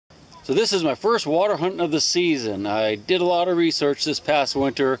So this is my first water hunting of the season. I did a lot of research this past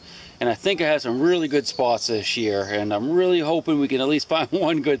winter, and I think I had some really good spots this year, and I'm really hoping we can at least find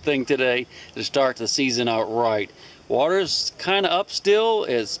one good thing today to start the season out right. Water's kind of up still,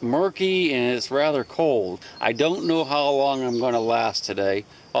 it's murky, and it's rather cold. I don't know how long I'm going to last today,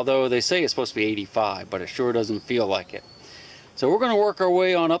 although they say it's supposed to be 85, but it sure doesn't feel like it. So we're going to work our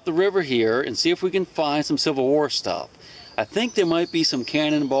way on up the river here and see if we can find some Civil War stuff. I think there might be some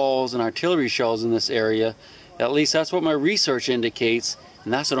cannonballs and artillery shells in this area. At least that's what my research indicates,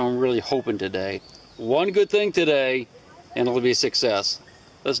 and that's what I'm really hoping today. One good thing today, and it'll be a success.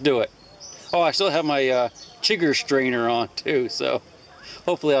 Let's do it. Oh, I still have my Chigger strainer on too, so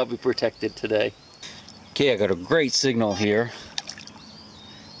hopefully I'll be protected today. Okay, I got a great signal here.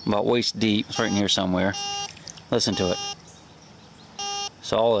 About waist deep. It's right in here somewhere. Listen to it.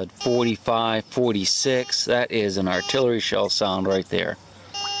 Solid 45, 46. That is an artillery shell sound right there.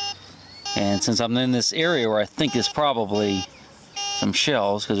 And since I'm in this area where I think there's probably some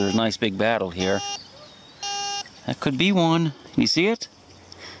shells, because there's a nice big battle here, that could be one. You see it?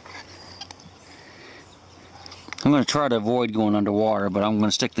 I'm going to try to avoid going underwater, but I'm going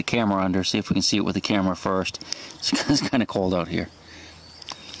to stick the camera under, see if we can see it with the camera first. It's kind of cold out here.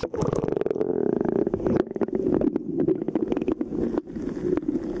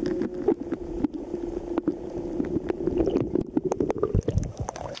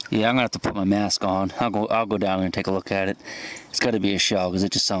 Yeah, I'm gonna have to put my mask on. I'll go down there and take a look at it. It's got to be a shell because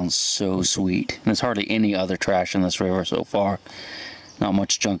it just sounds so sweet. And there's hardly any other trash in this river so far. Not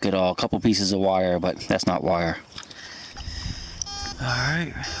much junk at all. A couple pieces of wire, but that's not wire. All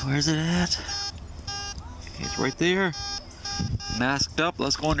right, where's it at? Okay, it's right there. Masked up.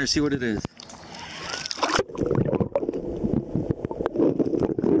 Let's go under and see what it is.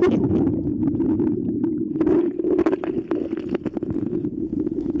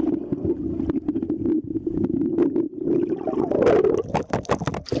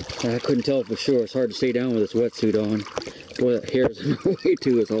 I couldn't tell for sure. It's hard to stay down with this wetsuit on. Boy, that hair's in my way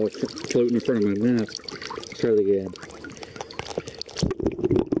too. It's all floating in front of my mask. Let's try it again.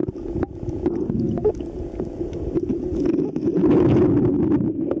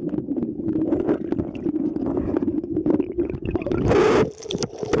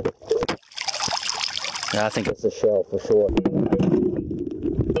 Yeah, I think it's a shell for sure.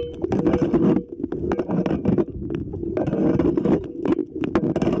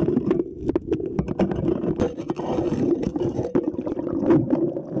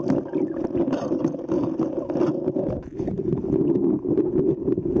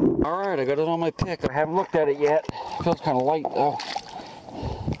 Alright, I got it on my pick. I haven't looked at it yet. It feels kind of light though.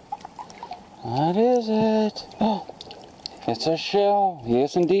 What is it? Oh, it's a shell.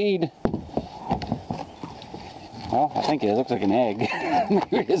 Yes, indeed. Well, I think it looks like an egg.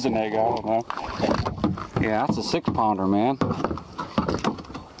 Maybe it is an egg, I don't know. Yeah, that's a 6-pounder, man.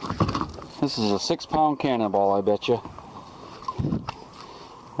 This is a 6-pound cannonball, I bet you.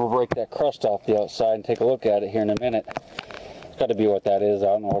 We'll break that crust off the outside and take a look at it here in a minute. It's got to be what that is. I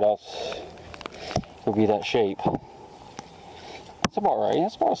don't know what else would be that shape. That's about right.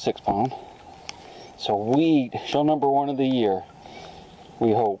 That's about a 6-pound. So wheat, shell number 1 of the year.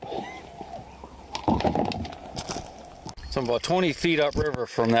 We hope. So I'm about 20 feet upriver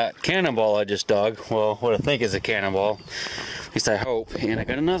from that cannonball I just dug. Well, what I think is a cannonball. At least I hope. And I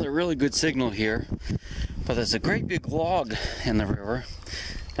got another really good signal here. But there's a great big log in the river.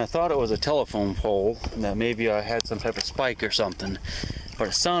 I thought it was a telephone pole, that maybe I had some type of spike or something, but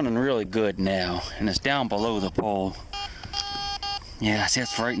it's sounding really good now, and it's down below the pole. Yeah, see,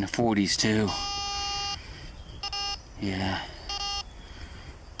 it's right in the 40s too. Yeah.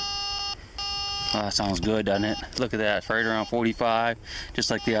 Oh, that sounds good, doesn't it? Look at that, it's right around 45, just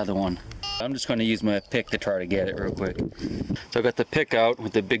like the other one. I'm just going to use my pick to try to get it real quick. So I got the pick out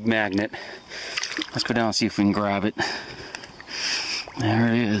with the big magnet. Let's go down and see if we can grab it.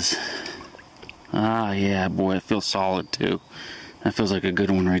 There it is. Ah, yeah, boy, it feels solid too. That feels like a good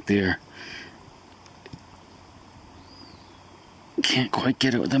one right there. Can't quite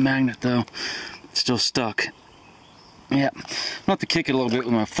get it with the magnet though. It's still stuck. Yeah, I'm gonna have to kick it a little bit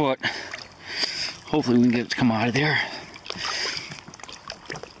with my foot. Hopefully we can get it to come out of there.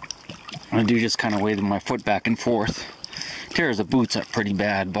 I do just kind of wave my foot back and forth. Tears the boots up pretty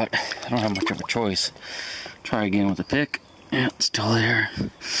bad, but I don't have much of a choice. Try again with the pick. Yeah, it's still there.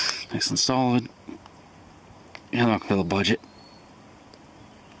 Nice and solid. Yeah, I'm not gonna be able to budge it.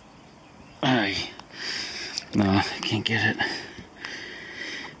 Aye. No, I can't get it.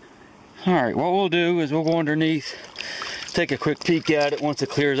 Alright, what we'll do is we'll go underneath, take a quick peek at it once it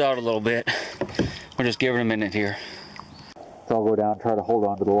clears out a little bit. We'll just give it a minute here. So I'll go down and try to hold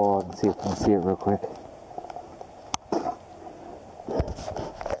on to the log and see if I can see it real quick.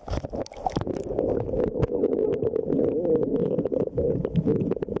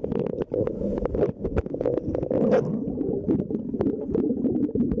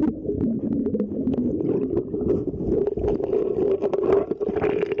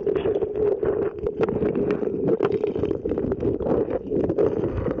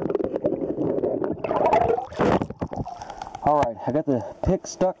 Alright, I got the pick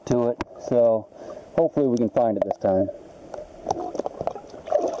stuck to it, so hopefully we can find it this time.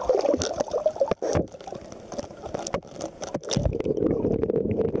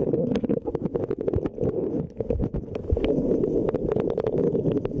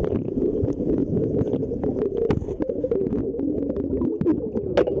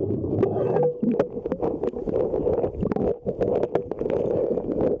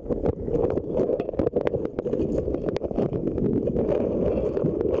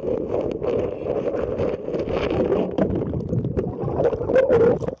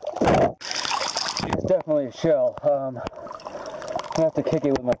 Definitely a shell. I have to kick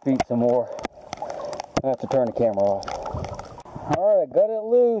it with my feet some more. I have to turn the camera off. Alright, I got it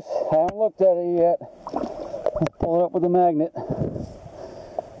loose. I haven't looked at it yet. Let's pull it up with a magnet.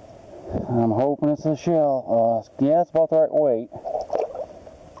 I'm hoping it's a shell. Yeah, it's about the right weight.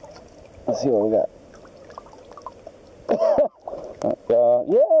 Let's see what we got.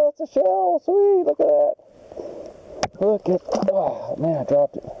 Yeah, it's a shell. Sweet, look at that. Look at, oh man, I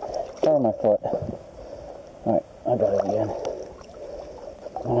dropped it. On my foot. Alright, I got it again.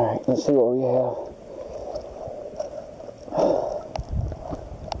 Alright, let's see what we have.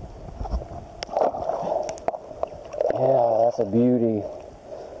 Yeah, that's a beauty.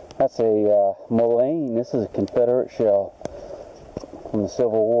 That's a mullein. This is a Confederate shell from the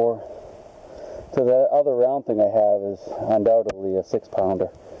Civil War. So that other round thing I have is undoubtedly a 6-pounder.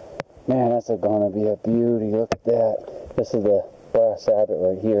 Man, that's gonna be a beauty. Look at that. This is the brass sabot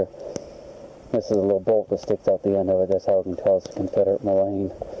right here. This is a little bolt that sticks out the end of it. That's how I can tell it's a Confederate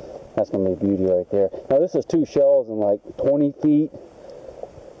mullein. That's going to be a beauty right there. Now this is 2 shells in like 20 feet,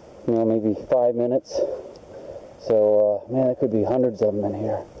 you know, maybe 5 minutes. So, man, there could be hundreds of them in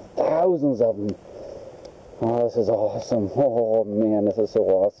here. Thousands of them. Oh, this is awesome. Oh, man, this is so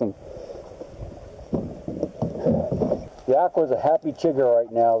awesome. The Aqua's a happy chigger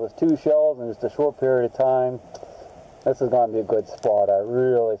right now. There's 2 shells in just a short period of time. This is going to be a good spot. I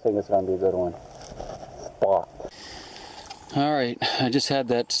really think it's going to be a good one. Spot. Alright, I just had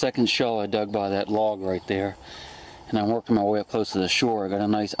that second shell I dug by that log right there. And I'm working my way up close to the shore. I got a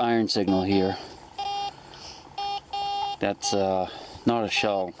nice iron signal here. That's not a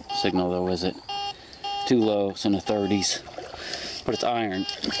shell signal though, is it? It's too low, it's in the 30s. But it's iron.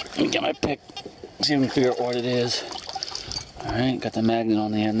 Let me get my pick, see if I can figure out what it is. Alright, got the magnet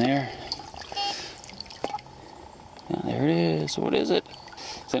on the end there. There it is. What is it?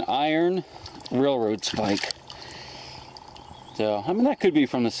 It's an iron railroad spike. So, I mean, that could be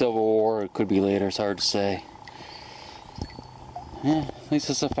from the Civil War, or it could be later. It's hard to say. Yeah, at least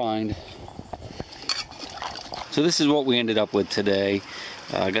it's a find. So this is what we ended up with today.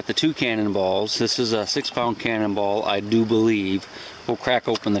 I got the 2 cannonballs. This is a 6-pound cannonball, I do believe. We'll crack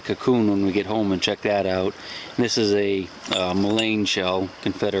open the cocoon when we get home and check that out. And this is a mullein shell,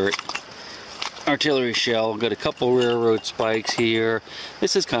 Confederate artillery shell. Got a couple railroad spikes here.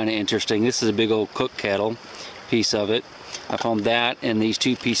 This is kind of interesting. This is a big old cook kettle piece of it. I found that and these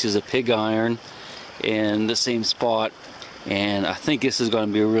 2 pieces of pig iron in the same spot, and I think this is going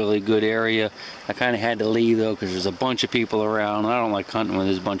to be a really good area. I kind of had to leave though because there's a bunch of people around. I don't like hunting when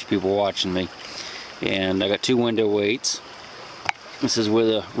there's a bunch of people watching me. And I got 2 window weights. This is where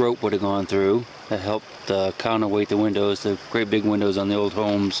the rope would have gone through. That helped counterweight the windows, the great big windows on the old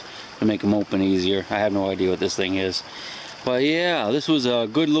homes, to make them open easier. I have no idea what this thing is. But yeah, this was a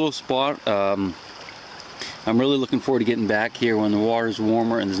good little spot. I'm really looking forward to getting back here when the water's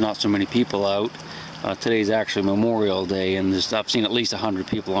warmer and there's not so many people out. Today's actually Memorial Day, and I've seen at least 100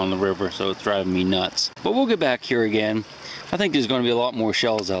 people on the river, so it's driving me nuts. But we'll get back here again. I think there's going to be a lot more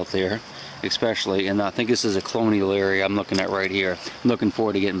shells out there, especially, and I think this is a colonial area I'm looking at right here. I'm looking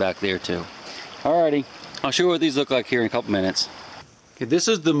forward to getting back there too. Alrighty, I'll show you what these look like here in a couple minutes. Okay, this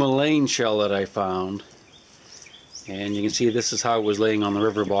is the mullein shell that I found, and you can see this is how it was laying on the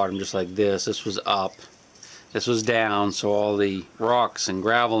river bottom, just like this. This was up. This was down, so all the rocks and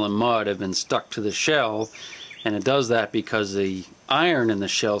gravel and mud have been stuck to the shell, and it does that because the iron in the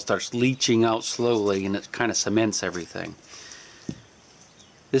shell starts leaching out slowly and it kind of cements everything.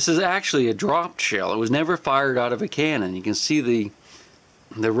 This is actually a dropped shell. It was never fired out of a cannon. You can see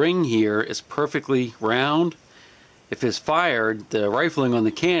the ring here is perfectly round, if it's fired, the rifling on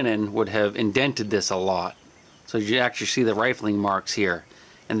the cannon would have indented this a lot. So you actually see the rifling marks here,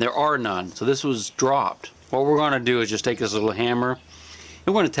 and there are none. So this was dropped. What we're going to do is just take this little hammer, and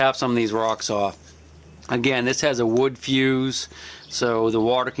we're going to tap some of these rocks off. Again, this has a wood fuse, so the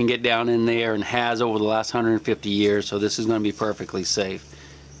water can get down in there, and has over the last 150 years, so this is going to be perfectly safe.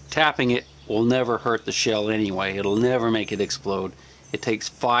 Tapping it will never hurt the shell anyway. It'll never make it explode. It takes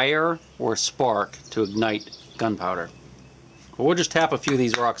fire or spark to ignite gunpowder. But we'll just tap a few of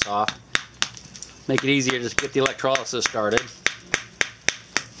these rocks off. Make it easier to just get the electrolysis started.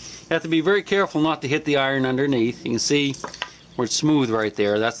 You have to be very careful not to hit the iron underneath. You can see where it's smooth right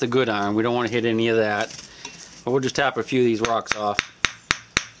there. That's the good iron. We don't want to hit any of that. But we'll just tap a few of these rocks off.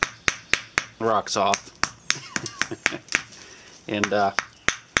 Rocks off. And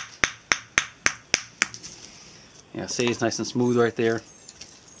yeah, see, it's nice and smooth right there.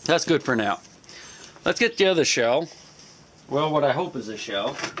 That's good for now. Let's get the other shell. Well, what I hope is a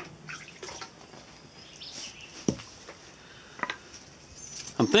shell.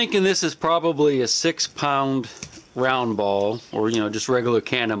 I'm thinking this is probably a 6-pound round ball, or just regular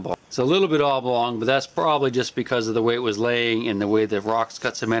cannonball. It's a little bit oblong, but that's probably just because of the way it was laying and the way the rocks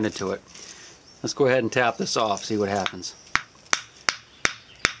got cemented to it. Let's go ahead and tap this off, see what happens.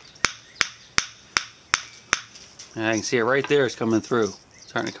 And I can see it right there, it's coming through. It's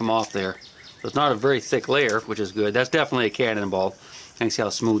starting to come off there. So it's not a very thick layer, which is good. That's definitely a cannonball. I can see how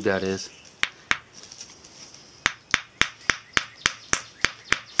smooth that is.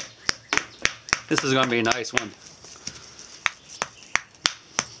 This is going to be a nice one.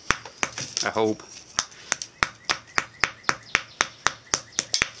 I hope.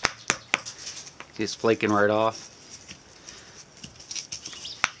 See, it's flaking right off.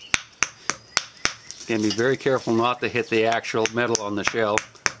 Again, be very careful not to hit the actual metal on the shell.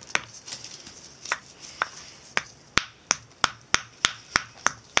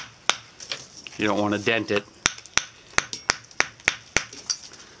 You don't want to dent it.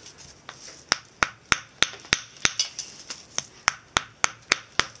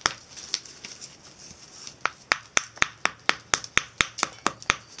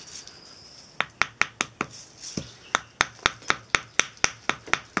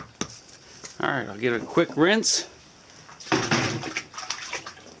 Alright, I'll give it a quick rinse.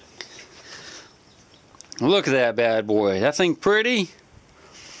 Look at that bad boy. That thing pretty?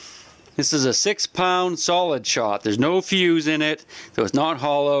 This is a 6-pound solid shot. There's no fuse in it, so it's not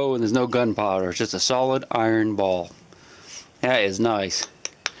hollow, and there's no gunpowder. It's just a solid iron ball. That is nice.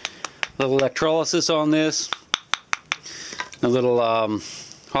 A little electrolysis on this. A little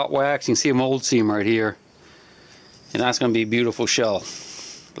hot wax. You can see a mold seam right here. And that's going to be a beautiful shell.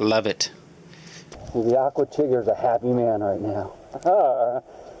 Love it. The Aquachigger's a happy man right now.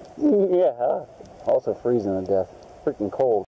 Yeah, also freezing to death. Freaking cold.